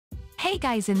Hey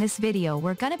guys, in this video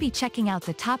we're gonna be checking out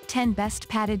the top 10 best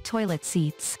padded toilet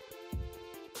seats.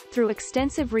 Through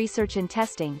extensive research and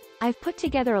testing, I've put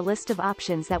together a list of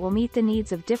options that will meet the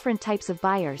needs of different types of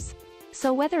buyers.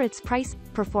 So whether it's price,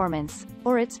 performance,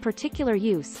 or its particular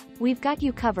use, we've got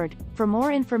you covered. For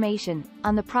more information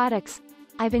on the products,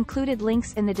 I've included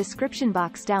links in the description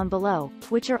box down below,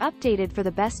 which are updated for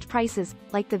the best prices.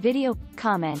 Like the video,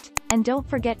 comment, and don't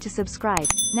forget to subscribe.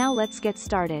 Now let's get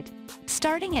started.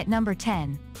 Starting at number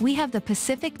 10, we have the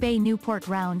Pacific Bay Newport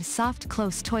Round Soft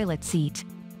Close Toilet Seat.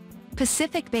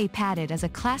 Pacific Bay Padded is a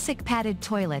classic padded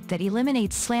toilet that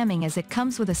eliminates slamming, as it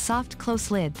comes with a soft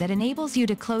close lid that enables you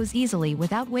to close easily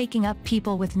without waking up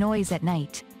people with noise at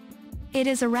night. It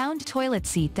is a round toilet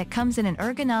seat that comes in an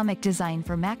ergonomic design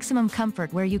for maximum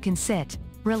comfort, where you can sit,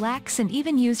 relax, and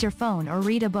even use your phone or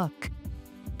read a book.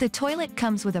 The toilet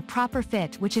comes with a proper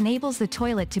fit, which enables the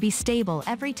toilet to be stable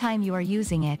every time you are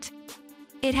using it.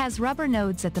 It has rubber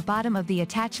nodes at the bottom of the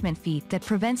attachment feet that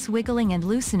prevents wiggling and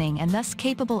loosening, and thus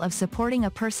capable of supporting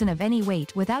a person of any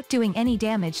weight without doing any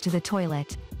damage to the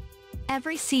toilet.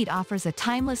 Every seat offers a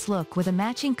timeless look with a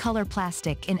matching color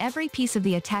plastic in every piece of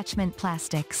the attachment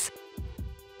plastics.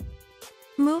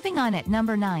 Moving on, at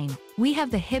number 9, we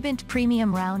have the Hibbent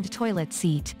Premium Round Toilet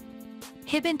Seat.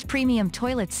 Hibbent Premium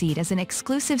Toilet Seat is an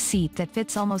exclusive seat that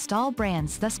fits almost all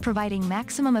brands, thus providing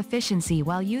maximum efficiency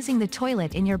while using the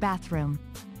toilet in your bathroom.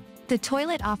 The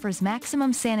toilet offers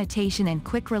maximum sanitation and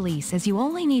quick release, as you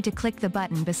only need to click the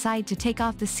button beside to take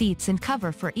off the seats and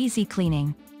cover for easy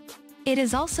cleaning. It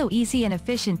is also easy and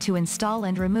efficient to install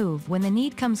and remove when the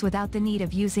need comes without the need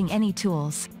of using any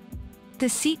tools. The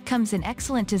seat comes in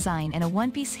excellent design and a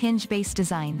one-piece hinge-based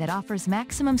design that offers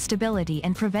maximum stability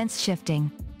and prevents shifting.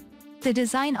 The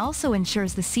design also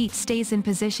ensures the seat stays in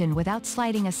position without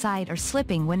sliding aside or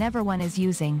slipping whenever one is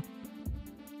using.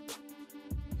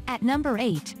 At number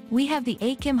 8, we have the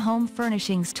Achim Home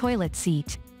Furnishings Toilet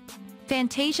Seat.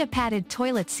 Fantasia Padded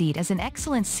Toilet Seat is an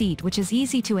excellent seat which is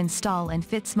easy to install and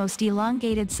fits most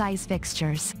elongated size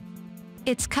fixtures.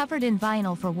 It's covered in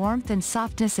vinyl for warmth and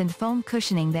softness, and foam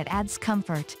cushioning that adds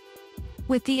comfort.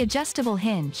 With the adjustable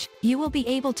hinge, you will be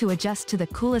able to adjust to the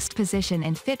coolest position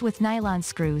and fit with nylon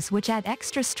screws, which add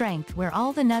extra strength where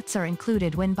all the nuts are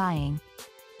included when buying.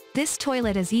 This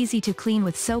toilet is easy to clean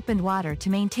with soap and water to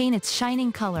maintain its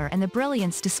shining color and the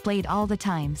brilliance displayed all the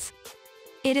times.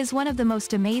 It is one of the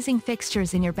most amazing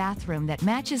fixtures in your bathroom that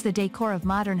matches the decor of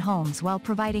modern homes while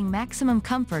providing maximum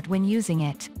comfort when using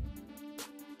it.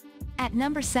 At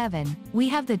number 7, we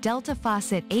have the Delta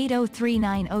Faucet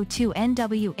 803-902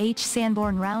 NWH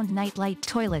Sanborne Round Nightlight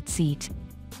Toilet Seat.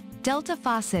 Delta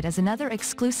Faucet is another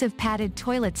exclusive padded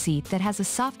toilet seat that has a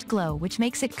soft glow which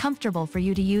makes it comfortable for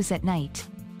you to use at night.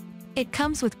 It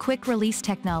comes with quick release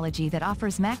technology that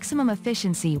offers maximum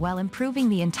efficiency while improving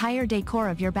the entire decor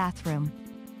of your bathroom.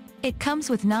 It comes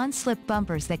with non-slip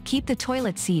bumpers that keep the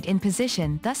toilet seat in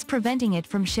position, thus preventing it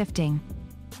from shifting.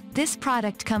 This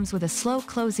product comes with a slow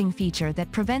closing feature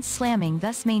that prevents slamming,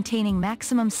 thus maintaining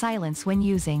maximum silence when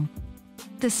using.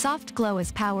 The soft glow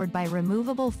is powered by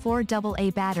removable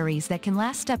 4AA batteries that can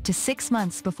last up to 6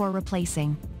 months before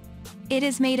replacing. It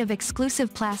is made of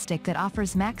exclusive plastic that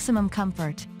offers maximum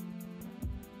comfort.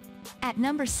 At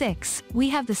number 6, we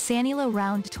have the Sanilo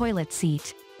Round Toilet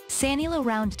Seat. Sanilo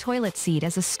Round Toilet Seat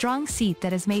is a strong seat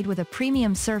that is made with a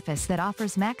premium surface that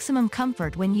offers maximum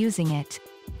comfort when using it.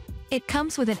 It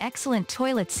comes with an excellent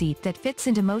toilet seat that fits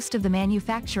into most of the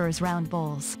manufacturer's round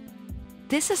bowls.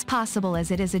 This is possible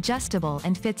as it is adjustable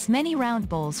and fits many round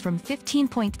bowls from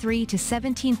 15.3 to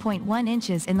 17.1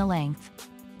 inches in the length.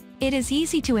 It is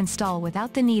easy to install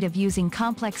without the need of using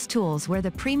complex tools, where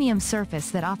the premium surface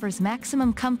that offers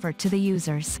maximum comfort to the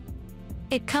users.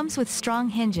 It comes with strong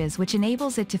hinges which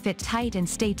enables it to fit tight and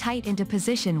stay tight into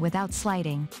position without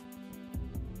sliding.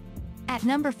 At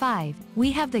number 5,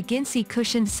 we have the Ginsey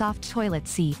Cushioned Soft Toilet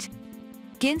Seat.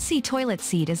 Ginsey Toilet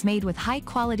Seat is made with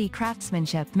high-quality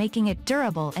craftsmanship, making it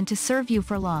durable and to serve you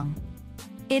for long.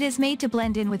 It is made to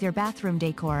blend in with your bathroom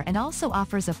decor and also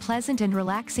offers a pleasant and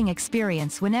relaxing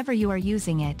experience whenever you are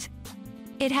using it.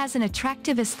 It has an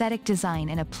attractive aesthetic design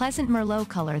and a pleasant merlot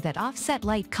color that offset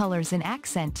light colors and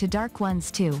accent to dark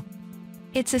ones too.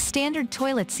 It's a standard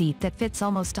toilet seat that fits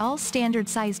almost all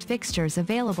standard-sized fixtures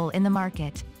available in the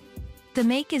market. The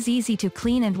make is easy to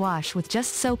clean and wash with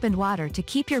just soap and water to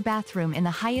keep your bathroom in the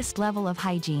highest level of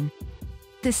hygiene.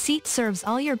 The seat serves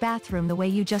all your bathroom the way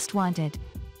you just wanted.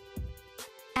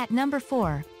 At number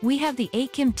 4, we have the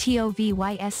Achim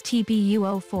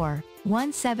TOVYSTBU04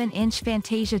 17-inch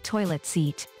Fantasia Toilet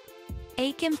Seat.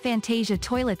 Achim Fantasia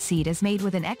Toilet Seat is made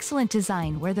with an excellent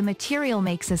design where the material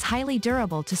makes it highly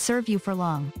durable to serve you for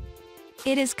long.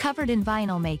 It is covered in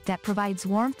vinyl make that provides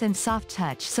warmth and soft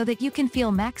touch so that you can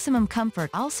feel maximum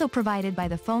comfort, also provided by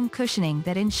the foam cushioning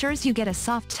that ensures you get a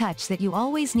soft touch that you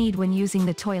always need when using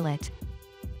the toilet.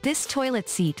 This toilet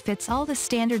seat fits all the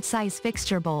standard size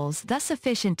fixture bowls, thus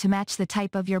efficient to match the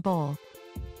type of your bowl.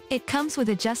 It comes with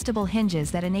adjustable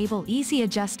hinges that enable easy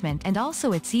adjustment, and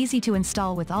also it's easy to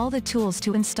install with all the tools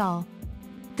to install.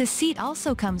 The seat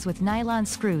also comes with nylon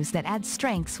screws that add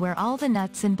strengths where all the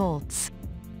nuts and bolts.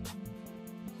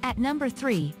 At number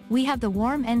 3, we have the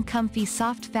Warm and Comfy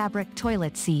Soft Fabric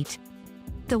Toilet Seat.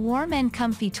 The Warm and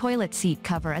Comfy Toilet Seat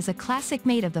cover is a classic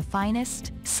made of the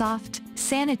finest, soft,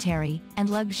 sanitary, and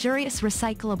luxurious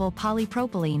recyclable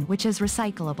polypropylene, which is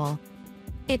recyclable.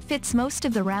 It fits most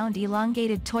of the round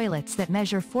elongated toilets that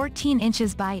measure 14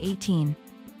 inches by 18.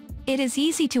 It is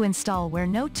easy to install where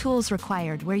no tools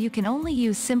required, where you can only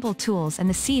use simple tools, and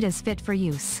the seat is fit for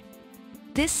use.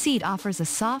 This seat offers a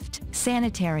soft,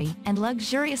 sanitary, and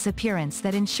luxurious appearance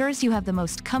that ensures you have the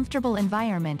most comfortable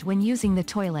environment when using the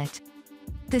toilet.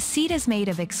 The seat is made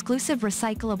of exclusive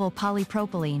recyclable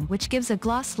polypropylene, which gives a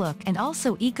gloss look and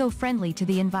also eco-friendly to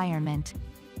the environment.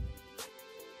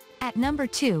 At number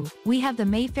 2, we have the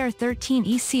Mayfair 13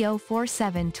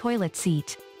 ECO47 Toilet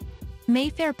Seat.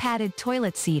 Mayfair padded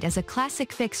toilet seat is a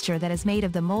classic fixture that is made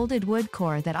of the molded wood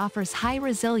core that offers high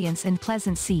resilience and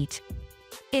pleasant seat.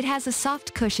 It has a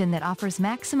soft cushion that offers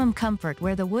maximum comfort,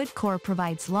 where the wood core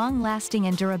provides long-lasting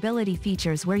and durability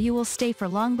features where you will stay for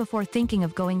long before thinking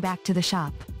of going back to the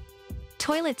shop.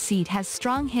 Toilet seat has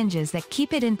strong hinges that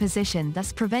keep it in position,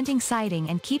 thus preventing siding,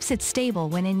 and keeps it stable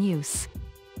when in use.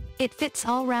 It fits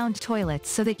all round toilets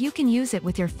so that you can use it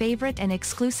with your favorite and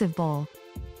exclusive bowl.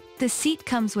 The seat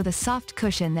comes with a soft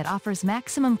cushion that offers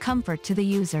maximum comfort to the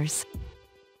users.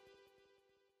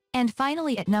 And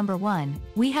finally, at number 1,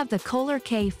 we have the Kohler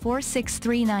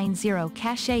K46390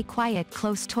 Cachet Quiet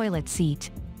Close Toilet Seat.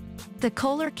 The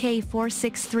Kohler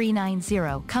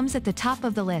K46390 comes at the top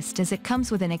of the list, as it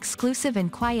comes with an exclusive and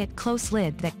quiet close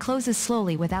lid that closes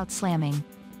slowly without slamming.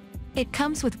 It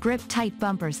comes with grip-tight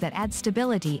bumpers that add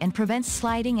stability and prevents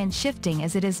sliding and shifting,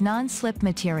 as it is non-slip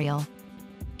material.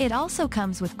 It also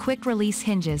comes with quick-release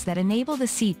hinges that enable the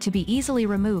seat to be easily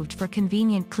removed for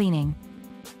convenient cleaning.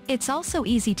 It's also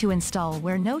easy to install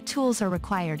where no tools are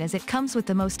required, as it comes with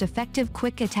the most effective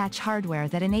quick-attach hardware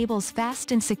that enables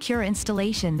fast and secure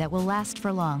installation that will last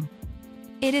for long.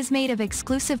 It is made of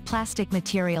exclusive plastic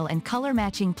material and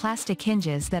color-matching plastic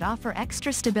hinges that offer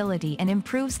extra stability and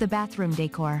improves the bathroom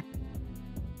decor.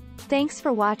 Thanks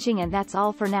for watching, and that's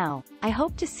all for now. I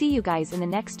hope to see you guys in the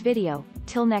next video.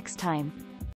 Till next time.